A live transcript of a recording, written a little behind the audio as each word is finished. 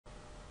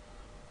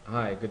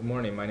Hi, good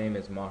morning. My name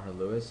is Maher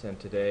Louis, and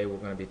today we're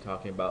going to be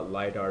talking about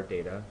LIDAR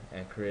data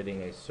and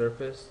creating a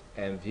surface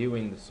and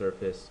viewing the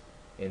surface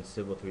in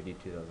Civil 3D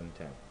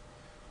 2010.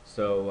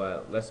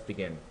 So let's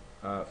begin.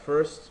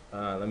 First,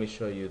 let me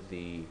show you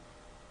the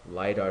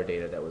LIDAR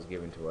data that was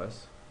given to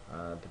us.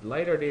 The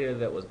LIDAR data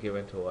that was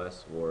given to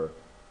us were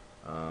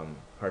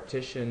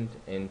partitioned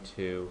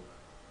into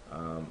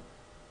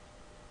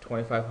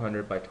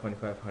 2500 by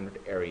 2500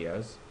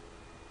 areas,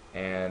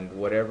 and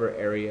whatever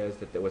areas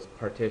that there was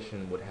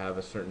partitioned would have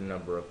a certain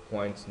number of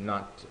points,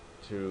 not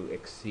to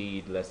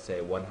exceed, let's say,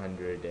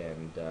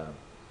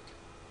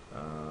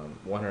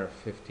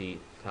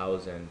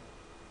 150,000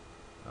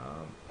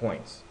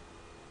 points.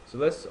 So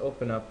let's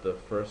open up the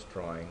first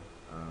drawing.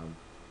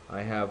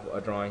 I have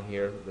a drawing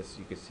here. This,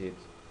 you can see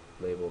it's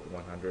labeled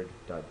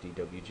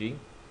 100.dwg,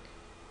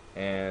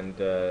 and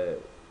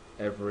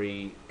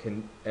every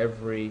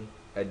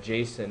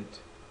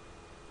adjacent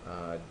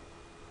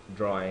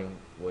drawing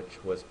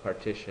which was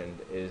partitioned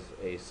is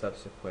a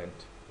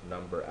subsequent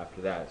number after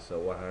that. So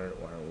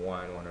 100,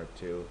 101,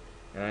 102,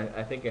 and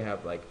I think I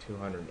have like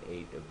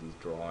 208 of these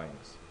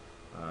drawings,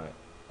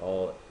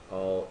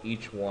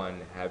 each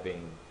one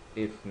having,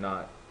 if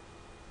not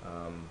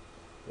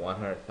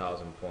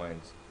 100,000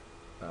 points,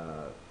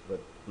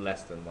 but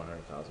less than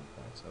 100,000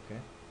 points.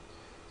 Okay,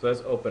 so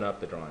let's open up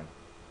the drawing.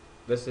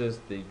 This is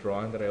the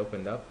drawing that I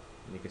opened up.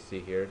 You can see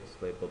here it's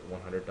labeled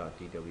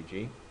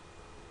 100.dwg.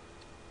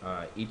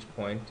 Each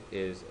point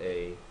is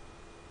a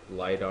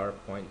LIDAR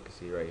point. You can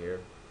see right here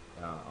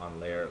on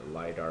layer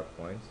LIDAR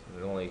points.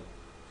 There's only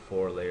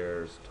 4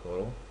 layers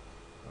total.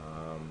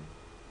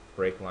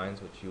 Break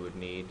lines, which you would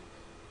need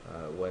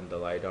when the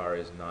LIDAR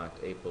is not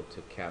able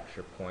to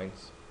capture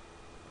points.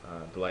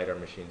 The LIDAR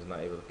machine is not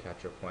able to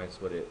capture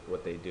points.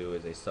 What they do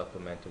is they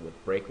supplement it with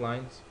break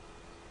lines,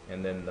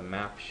 and then the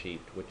map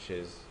sheet, which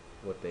is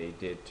what they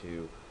did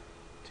to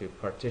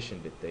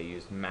partition it. They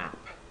used map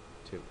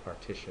to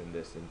partition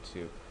this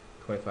into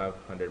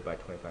 2500 by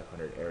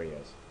 2500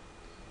 areas.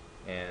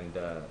 And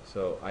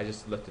so I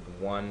just selected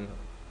one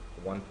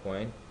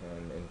point,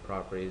 and in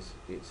properties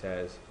it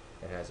says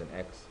it has an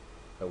X,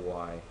 a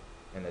Y,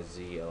 and a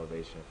Z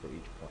elevation for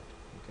each point.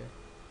 Okay,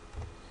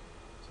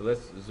 so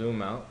let's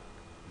zoom out.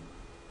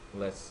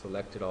 Let's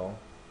select it all.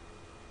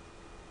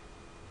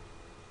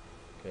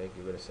 Okay,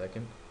 give it a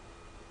second.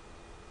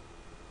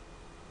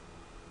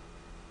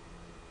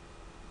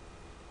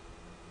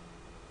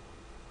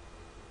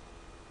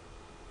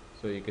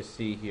 So you can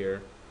see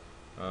here,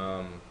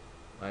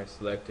 I've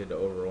selected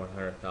over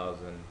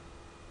 100,000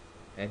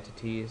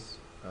 entities,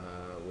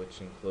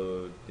 which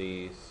include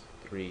these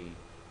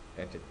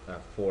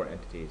 4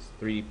 entities: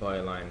 3D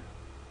polyline,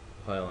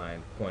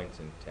 points,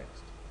 and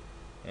text.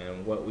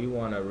 And what we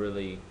want to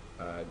really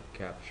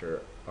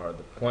capture are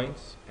the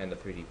points and the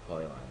 3D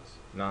polylines,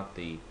 not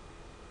the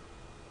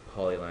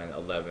polyline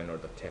 11 or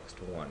the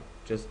text 1,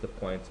 just the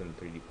points and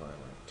the 3D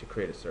polyline to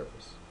create a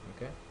surface.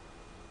 Okay,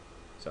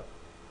 so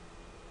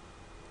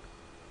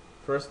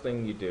first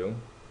thing you do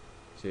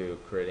to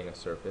creating a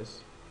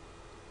surface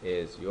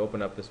is you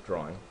open up this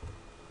drawing.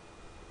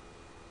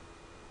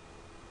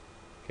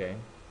 Okay,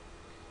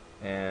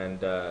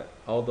 and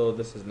although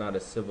this is not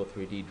a Civil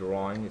 3D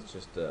drawing, it's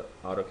just an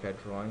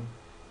AutoCAD drawing,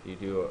 you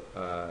do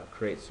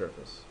create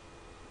surface.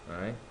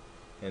 Alright,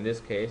 in this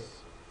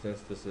case,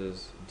 since this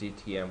is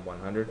DTM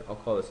 100, I'll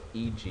call this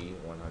EG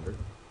 100.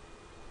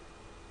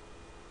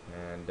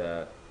 And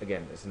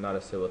again, this is not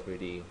a Civil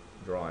 3D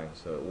drawing,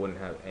 so it wouldn't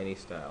have any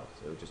styles.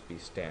 It would just be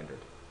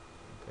standard.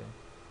 Okay.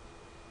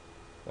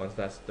 Once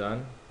that's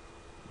done,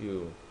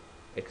 you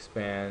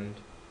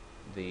expand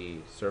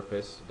the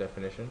surface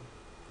definition.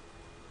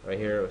 Right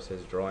here it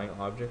says drawing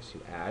objects.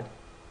 You add,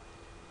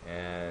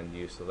 and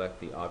you select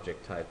the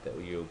object type that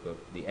you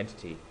the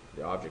entity,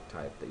 the object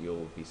type that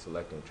you'll be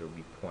selecting, which will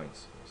be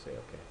points. You say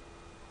okay.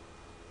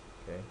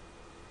 Okay.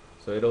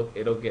 So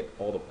it'll get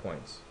all the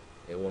points.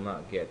 It will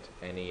not get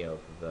any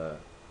of the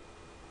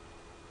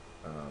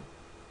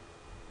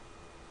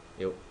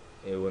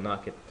it will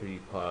not get the 3D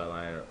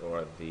polyline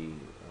or the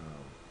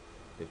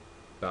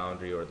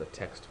boundary or the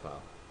text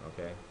file.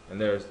 Okay, and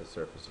there's the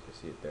surface. You can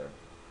see it there.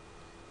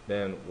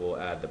 Then we'll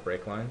add the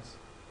break lines.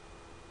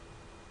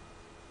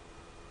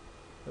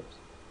 Oops.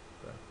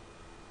 Sorry.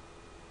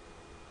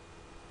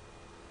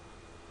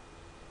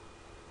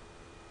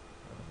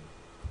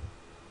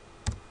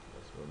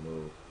 Let's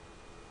remove.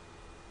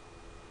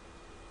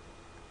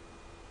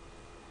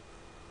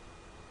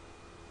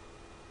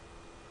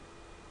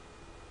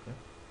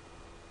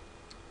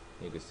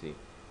 You can see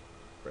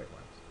break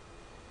lines.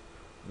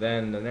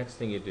 Then the next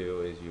thing you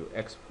do is you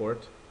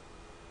export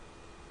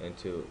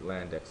into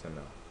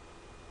LandXML.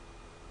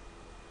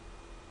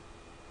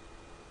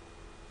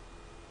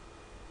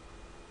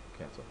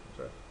 Cancel. I'm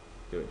sorry.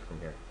 Do it from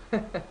here.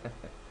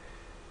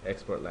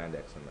 Export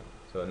LandXML.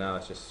 So now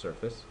it's just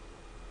surface.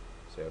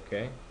 Say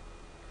okay.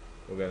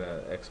 We're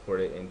gonna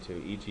export it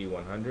into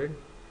EG100.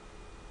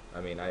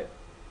 I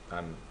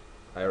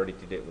already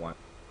did it once.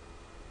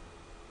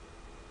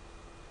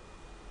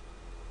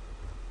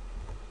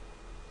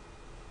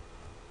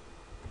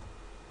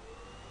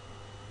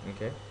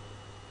 Okay.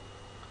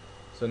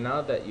 So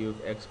now that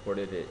you've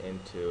exported it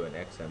into an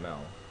XML,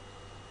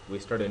 we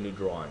start a new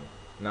drawing.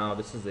 Now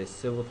this is a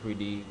Civil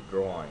 3D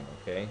drawing.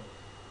 Okay.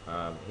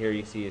 Here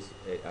you see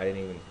I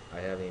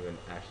haven't even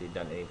actually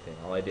done anything.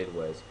 All I did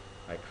was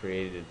I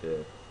created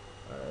the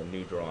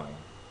new drawing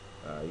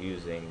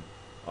using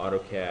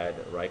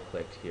AutoCAD.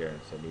 Right-clicked here and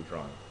said new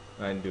drawing.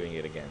 I'm doing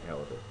it again. Hell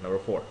with it. Number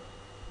 4.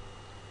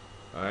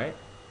 All right.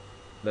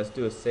 Let's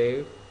do a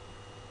save.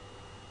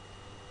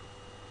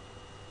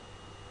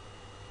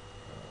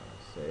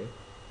 Save.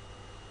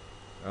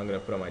 I'm going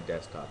to put on my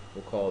desktop.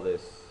 We'll call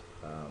this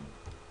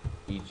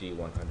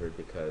EG100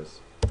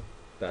 because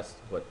that's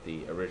what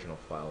the original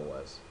file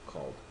was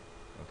called.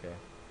 Okay.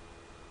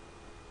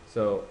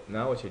 So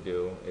now what you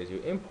do is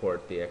you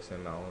import the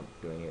XML,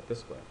 doing it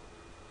this way.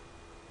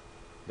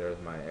 There's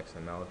my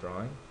XML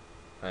drawing.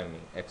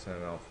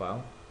 XML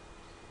file.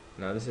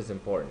 Now this is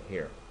important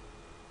here.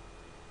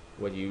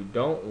 What you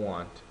don't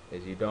want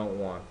is you don't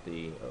want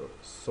the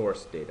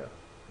source data.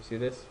 You see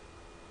this?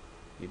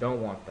 You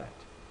don't want that.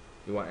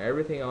 You want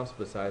everything else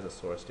besides the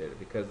source data,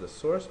 because the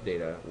source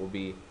data will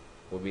be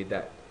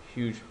that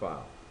huge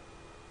file.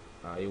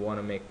 You want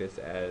to make this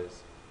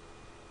as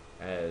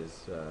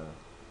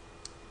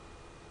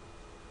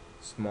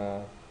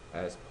small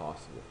as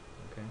possible.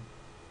 Okay.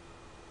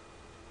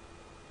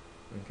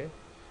 Okay.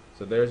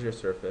 So there's your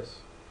surface,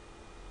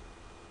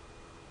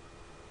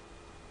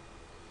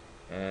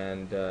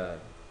 and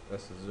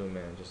let's zoom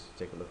in just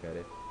to take a look at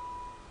it.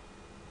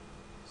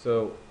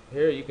 So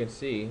here you can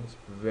see it's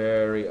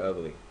very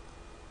ugly.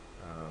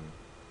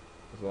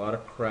 There's a lot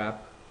of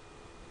crap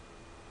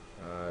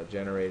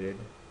generated.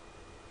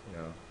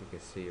 You can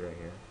see right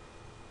here,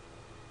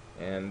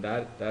 and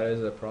that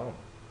is a problem.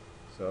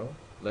 So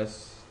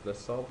let's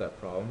solve that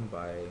problem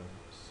by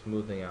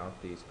smoothing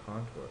out these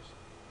contours.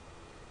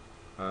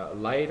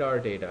 LIDAR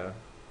data,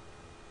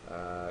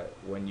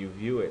 when you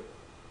view it,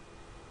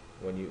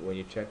 when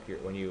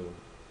you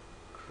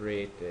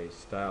create a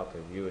style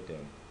to view it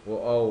in, will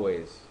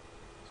always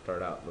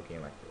start out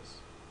looking like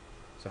this.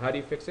 So how do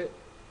you fix it?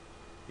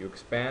 You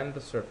expand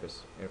the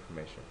surface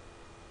information,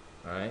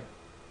 alright?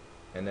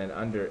 And then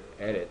under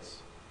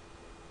edits,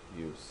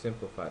 you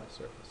simplify the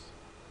surface.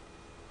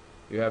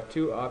 You have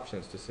 2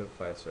 options to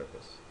simplify the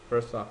surface.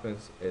 First option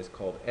is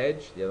called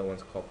edge, the other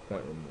one's called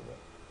point removal.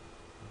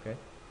 Okay?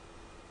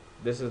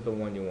 This is the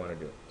one you want to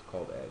do. It's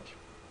called edge.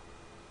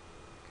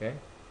 Okay?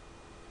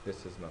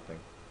 This is nothing.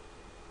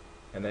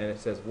 And then it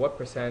says what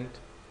percent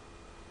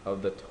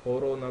of the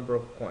total number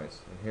of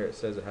points, and here it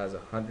says it has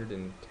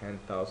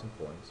 110,000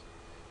 points,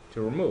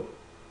 to remove.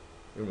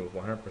 You remove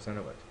 100%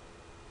 of it.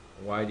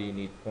 Why do you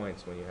need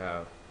points when you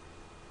have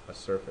a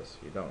surface?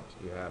 You don't.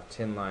 You have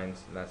 10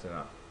 lines, and that's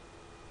enough.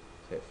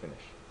 Hit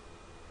finish.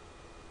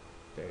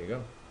 There you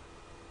go.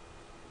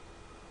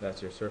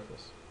 That's your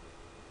surface.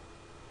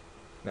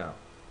 Now,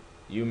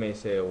 you may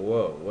say,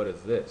 whoa, what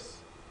is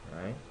this?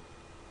 Right?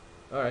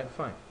 Alright,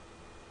 fine.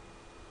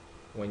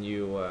 When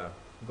you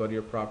go to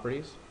your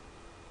properties,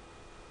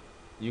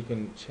 you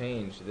can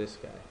change this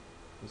guy.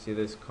 You see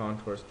this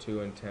contours 2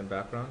 and 10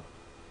 background?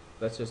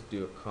 Let's just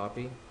do a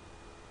copy.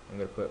 I'm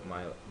going to put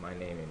my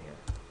name in here.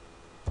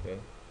 Okay?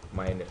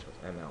 My initials,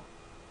 ML.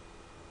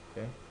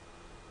 Okay?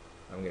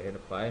 I'm going to hit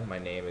apply. My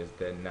name is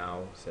then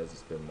now says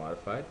it's been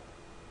modified.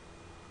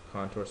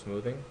 Contour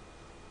smoothing.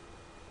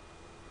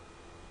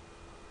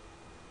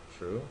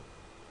 True.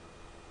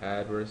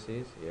 Add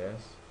vertices,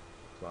 yes.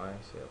 Apply,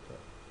 say okay.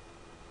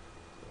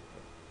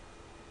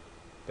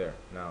 There,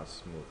 now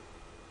it's smooth.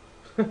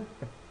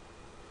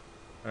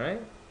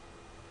 Alright?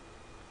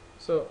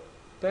 So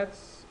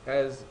that's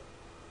as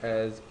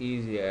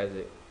easy as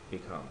it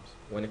becomes.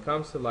 When it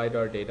comes to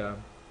LIDAR data,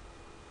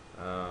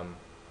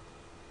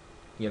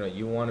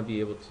 you want to be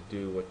able to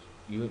do what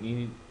you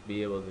need to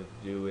be able to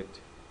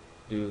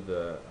do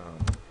the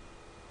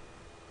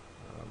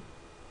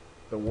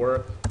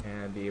work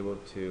and be able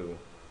to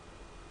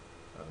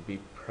be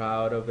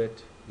proud of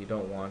it. You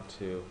don't want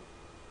to,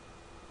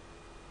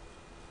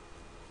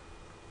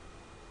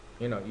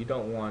 you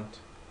don't want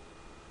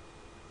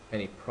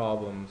any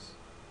problems.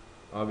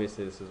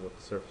 Obviously, this is what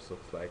the surface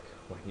looks like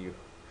when you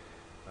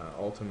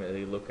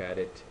ultimately look at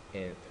it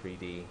in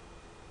 3D.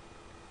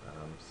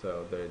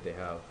 So they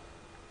have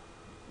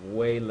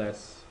way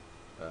less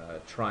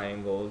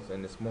triangles,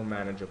 and it's more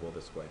manageable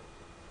this way.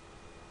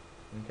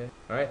 Okay.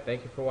 All right.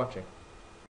 Thank you for watching.